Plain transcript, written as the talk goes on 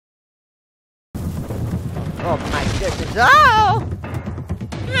Oh my goodness. Oh!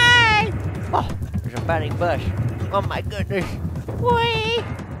 Hey! Oh, there's a burning bush. Oh my goodness. Whee!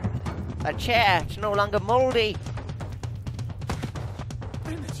 A chair. It's no longer moldy.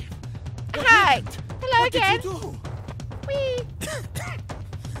 Hi! Hello again! What did you do? Whee!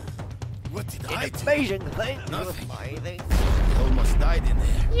 What did I do? Amazing thing. Nothing. Amazing. He almost died in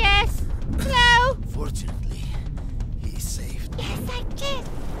there. Yes. Hello. Fortunately, he saved. Yes, I did.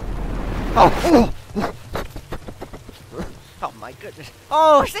 Oh. Oh my goodness.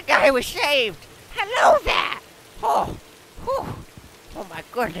 Oh, it's the guy who was saved. Hello there. Oh. Whew. Oh my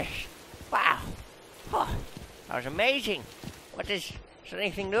goodness. Wow. Oh. That was amazing. Is there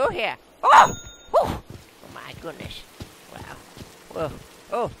anything new here? Oh. Whew. Oh my goodness. Wow. Whoa.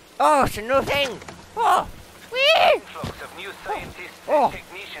 Oh. Oh, it's a new thing. Oh. Whee! Influx of new scientists Oh, and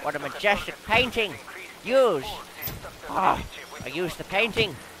technicians what a to the majestic project painting. has increased Use. tenfold since Dr. Oh, Dimitrov was I used the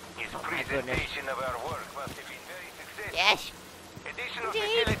painting. His Oh my goodness. presentation of our work must have been very successful. Yes. Additional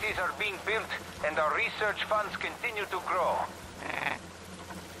Indeed. facilities are being built and our research funds continue to grow.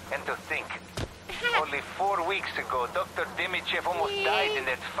 And to think, only 4 weeks ago, Dr. Dimitrov almost died in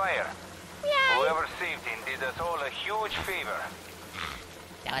that fire. Yay. Whoever saved him did us all a huge favor.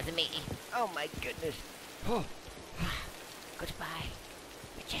 That was me. Oh my goodness. Oh. Goodbye.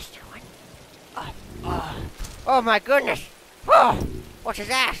 Majestic one. Oh. Oh. Oh my goodness. Oh. What is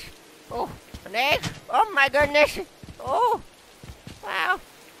that? Oh. An egg? Oh my goodness. Oh. Wow.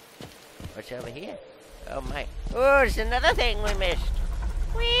 What's over here? Oh my. Oh, there's another thing we missed.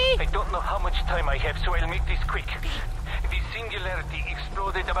 Whee! I don't know how much time I have, so I'll make this quick. The singularity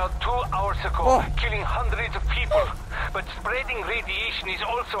exploded about 2 hours ago, killing hundreds of people. But spreading radiation is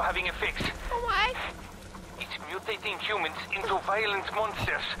also having effects. Oh my. It's mutating humans into violent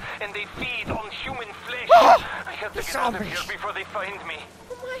monsters, and they feed on human flesh. I have to get out of here before they find me.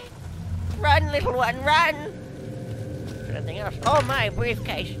 Oh my. Run, little one, run! Is there anything else? Oh my,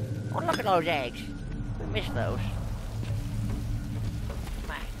 briefcase. Oh, look at those eggs. We missed those.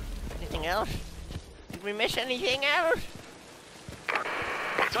 My. Anything else? Did we miss anything else?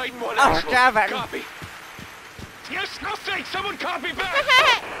 Titan 1 Oh, Actual. Darvin. Copy. Yes, no thanks. Someone copy back.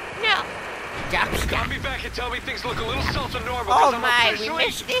 No. Duck. Copy back and tell me things look a little south of normal. Oh 'Cause I'm my, we officially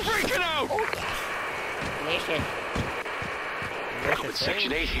missed this. freaking out. Oh yes. Delicious. I'm in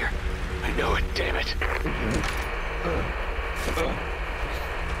Section 8 here. I know it, damn it.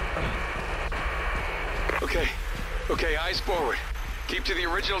 Okay, eyes forward. Keep to the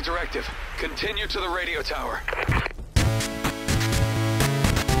original directive. Continue to the radio tower.